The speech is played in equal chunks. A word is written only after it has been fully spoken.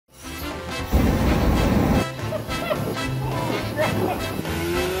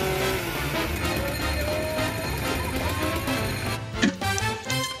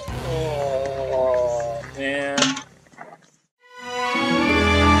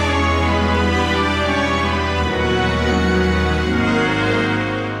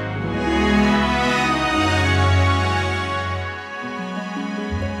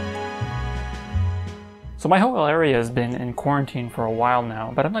my whole area has been in quarantine for a while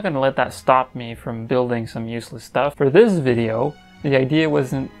now, but I'm not going to let that stop me from building some useless stuff. For this video, the idea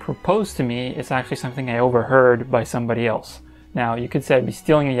wasn't proposed to me, it's actually something I overheard by somebody else. Now, you could say I'd be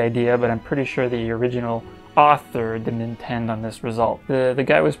stealing the idea, but I'm pretty sure the original author didn't intend on this result. The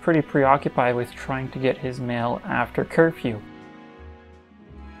guy was pretty preoccupied with trying to get his mail after curfew,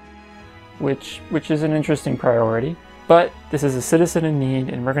 which is an interesting priority. But this is a citizen in need,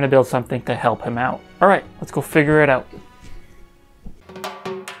 and we're going to build something to help him out. Alright, let's go figure it out.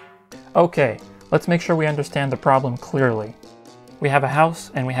 Okay, let's make sure we understand the problem clearly. We have a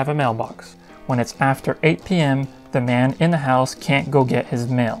house and we have a mailbox. When it's after 8 p.m., the man in the house can't go get his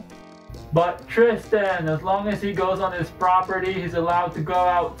mail. But Tristan, as long as he goes on his property, he's allowed to go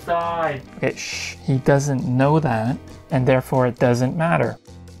outside. Okay, shh, he doesn't know that, and therefore it doesn't matter.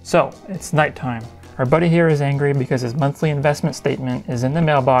 So, it's nighttime. Our buddy here is angry because his monthly investment statement is in the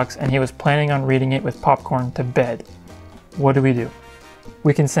mailbox and he was planning on reading it with popcorn to bed. What do?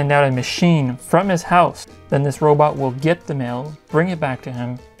 We can send out a machine from his house. Then this robot will get the mail, bring it back to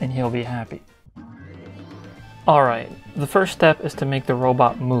him, and he'll be happy. Alright, the first step is to make the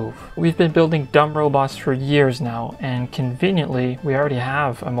robot move. We've been building dumb robots for years now, and conveniently, we already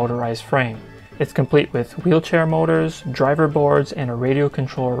have a motorized frame. It's complete with wheelchair motors, driver boards, and a radio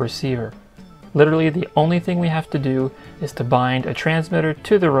control receiver. Literally, the only thing we have to do is to bind a transmitter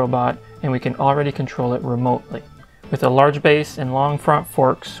to the robot, and we can already control it remotely. With a large base and long front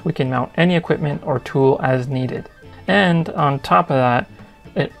forks, we can mount any equipment or tool as needed. And on top of that,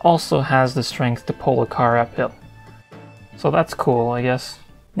 it also has the strength to pull a car uphill. So that's cool, I guess.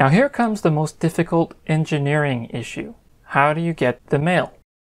 Now here comes the most difficult engineering issue. How do you get the mail?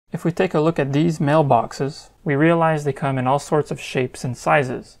 If we take a look at these mailboxes, we realize they come in all sorts of shapes and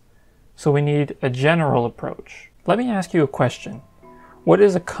sizes. So we need a general approach. Let me ask you a question. What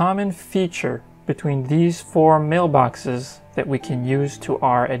is a common feature between these four mailboxes that we can use to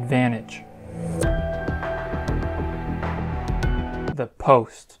our advantage? The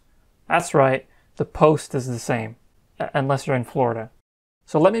post. That's right, the post is the same, unless you're in Florida.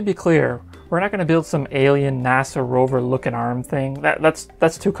 So let me be clear, we're not going to build some alien NASA rover looking arm thing.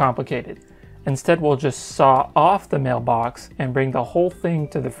 That's too complicated. Instead, we'll just saw off the mailbox and bring the whole thing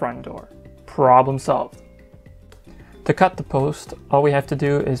to the front door. Problem solved. To cut the post, all we have to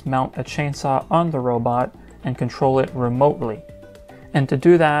do is mount a chainsaw on the robot and control it remotely. And to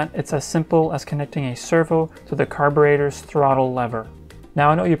do that, it's as simple as connecting a servo to the carburetor's throttle lever.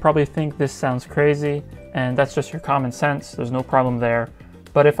 Now I know you probably think this sounds crazy, and that's just your common sense, there's no problem there.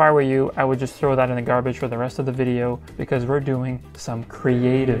 But if I were you, I would just throw that in the garbage for the rest of the video because we're doing some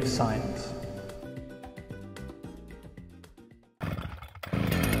creative science.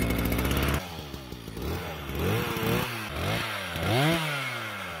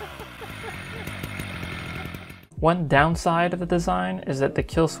 One downside of the design is that the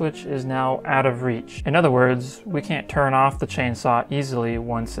kill switch is now out of reach. In other words, we can't turn off the chainsaw easily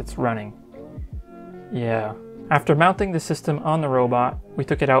once it's running. Yeah. After mounting the system on the robot, we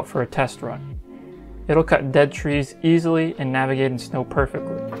took it out for a test run. It'll cut dead trees easily and navigate in snow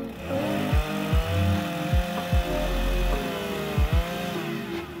perfectly.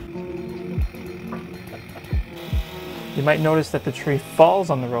 You might notice that the tree falls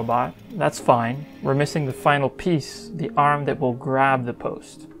on the robot. That's fine. We're missing the final piece, the arm that will grab the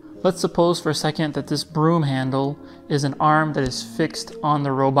post. Let's suppose for a second that this broom handle is an arm that is fixed on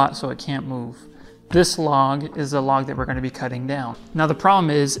the robot so it can't move. This log is the log that we're going to be cutting down. Now the problem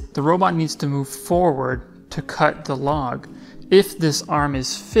is the robot needs to move forward to cut the log. If this arm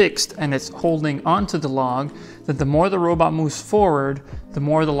is fixed and it's holding onto the log, then the more the robot moves forward, the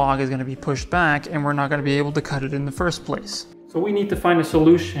more the log is going to be pushed back and we're not going to be able to cut it in the first place. So we need to find a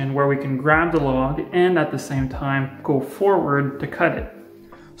solution where we can grab the log and at the same time go forward to cut it.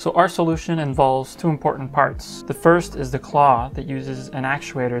 So our solution involves two important parts. The first is the claw that uses an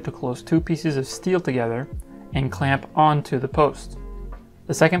actuator to close two pieces of steel together and clamp onto the post.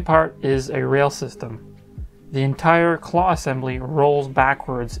 The second part is a rail system. The entire claw assembly rolls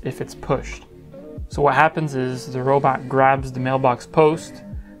backwards if it's pushed. So what happens is the robot grabs the mailbox post,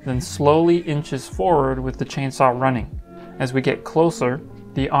 then slowly inches forward with the chainsaw running. As we get closer,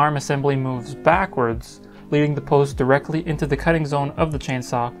 the arm assembly moves backwards, leading the post directly into the cutting zone of the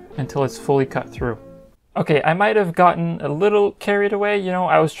chainsaw until it's fully cut through. Okay, I might have gotten a little carried away. You know,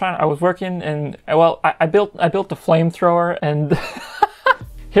 I was working and, well, I built a flamethrower and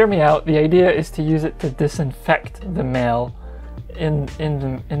hear me out. The idea is to use it to disinfect the mail in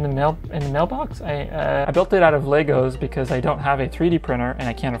the mailbox. I built it out of Legos because I don't have a 3D printer and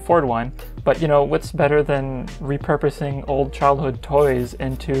I can't afford one. But you know, what's better than repurposing old childhood toys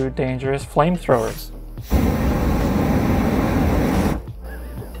into dangerous flamethrowers?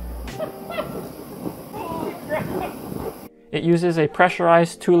 It uses a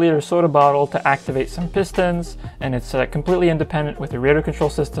pressurized 2-liter soda bottle to activate some pistons, and it's completely independent with a radio control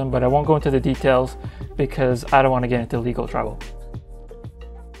system, but I won't go into the details because I don't want to get into legal trouble.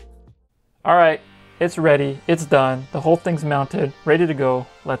 Alright, it's ready, it's done, the whole thing's mounted, ready to go.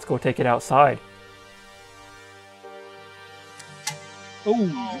 Let's go take it outside.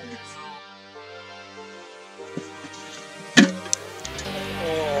 Oh.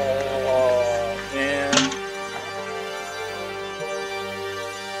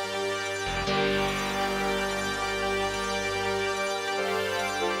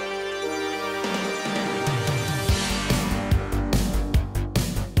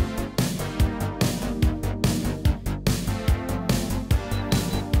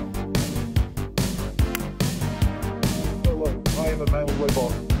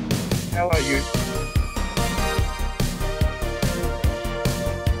 Robot. How are you?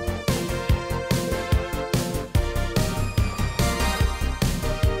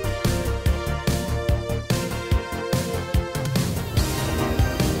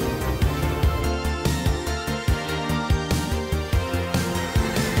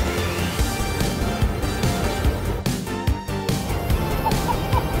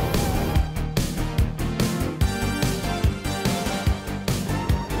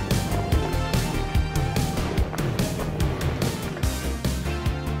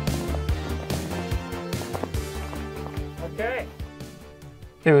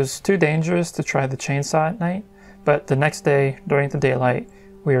 It was too dangerous to try the chainsaw at night, but the next day, during the daylight,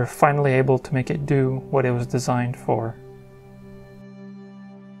 we were finally able to make it do what it was designed for.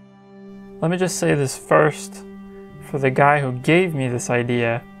 Let me just say this first. For the guy who gave me this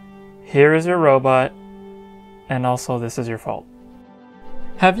idea, here is your robot, and also this is your fault.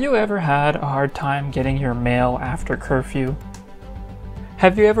 Have you ever had a hard time getting your mail after curfew?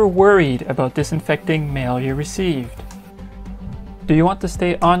 Have you ever worried about disinfecting mail you received? Do you want to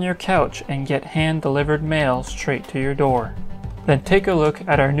stay on your couch and get hand-delivered mail straight to your door? Then take a look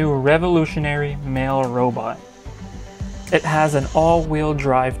at our new revolutionary mail robot. It has an all-wheel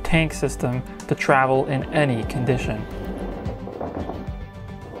drive tank system to travel in any condition.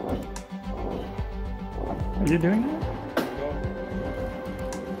 Are you doing that?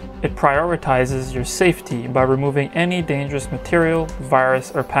 It prioritizes your safety by removing any dangerous material,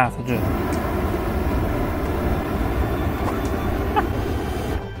 virus, or pathogen.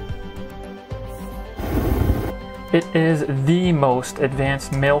 It is the most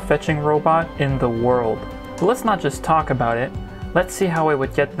advanced mail fetching robot in the world. But let's not just talk about it, let's see how it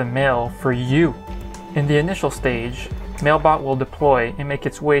would get the mail for you. In the initial stage, Mailbot will deploy and make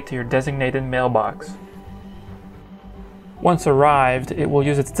its way to your designated mailbox. Once arrived, it will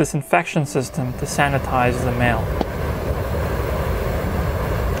use its disinfection system to sanitize the mail.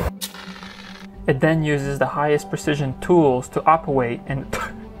 It then uses the highest precision tools to operate and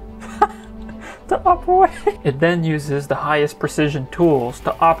It then uses the highest precision tools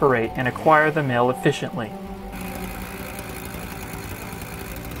to operate and acquire the mail efficiently.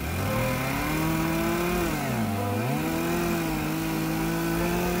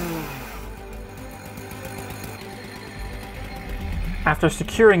 After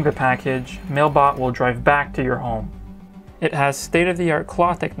securing the package, Mailbot will drive back to your home. It has state-of-the-art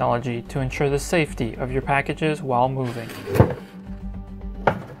claw technology to ensure the safety of your packages while moving.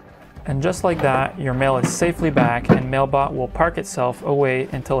 And just like that, your mail is safely back and Mailbot will park itself away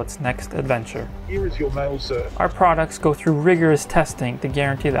until its next adventure. Here is your mail, sir. Our products go through rigorous testing to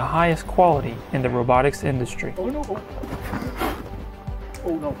guarantee the highest quality in the robotics industry. Oh no.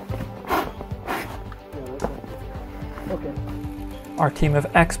 Oh no. Okay. Our team of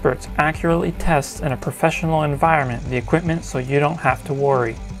experts accurately tests in a professional environment the equipment so you don't have to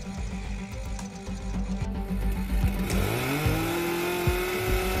worry.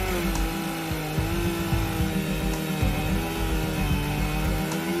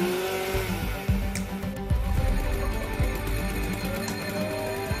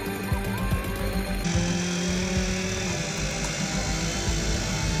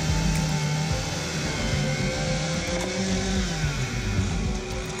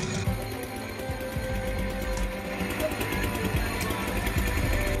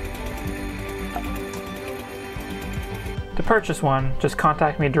 To purchase one, just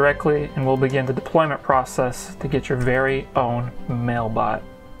contact me directly and we'll begin the deployment process to get your very own Mailbot.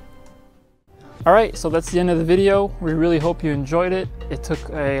 Alright, so that's the end of the video. We really hope you enjoyed it. It took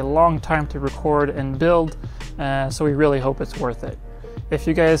a long time to record and build, so we really hope it's worth it. If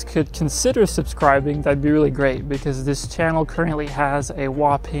you guys could consider subscribing, that'd be really great, because this channel currently has a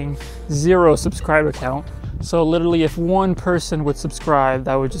whopping 0 subscriber count. So literally if one person would subscribe,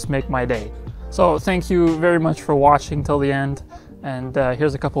 that would just make my day. So thank you very much for watching till the end. And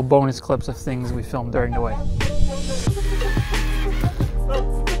here's a couple bonus clips of things we filmed during the way.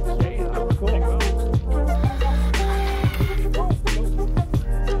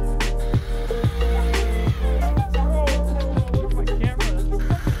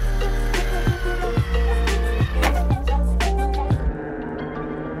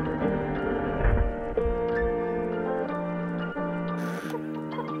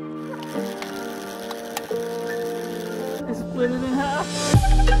 Split it in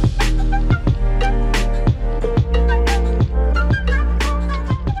half.